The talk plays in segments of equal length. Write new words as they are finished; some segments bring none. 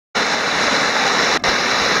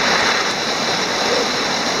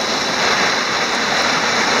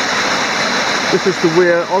This is the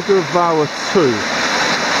weir Ogwr Fawr 2,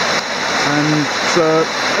 and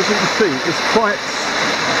as you can see, it's quite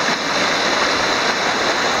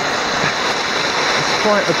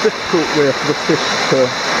a difficult weir for the fish to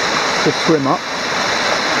swim up.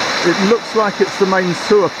 It looks like it's the main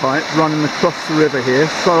sewer pipe running across the river here,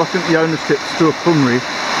 so I think the ownership's to a Cymru.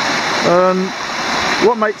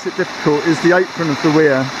 What makes it difficult is the apron of the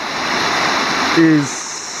weir is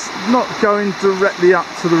not going directly up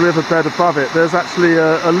to the riverbed above it. There's actually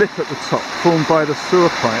a lip at the top formed by the sewer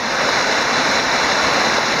pipe.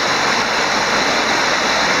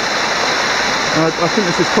 I think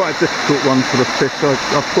this is quite a difficult one for the fish.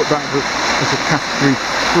 I've put that as a category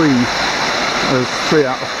 3, as 3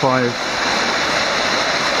 out of 5.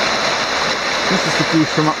 This is the view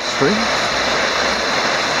from upstream.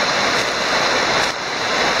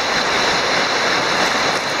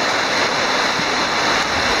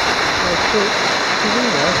 Cool.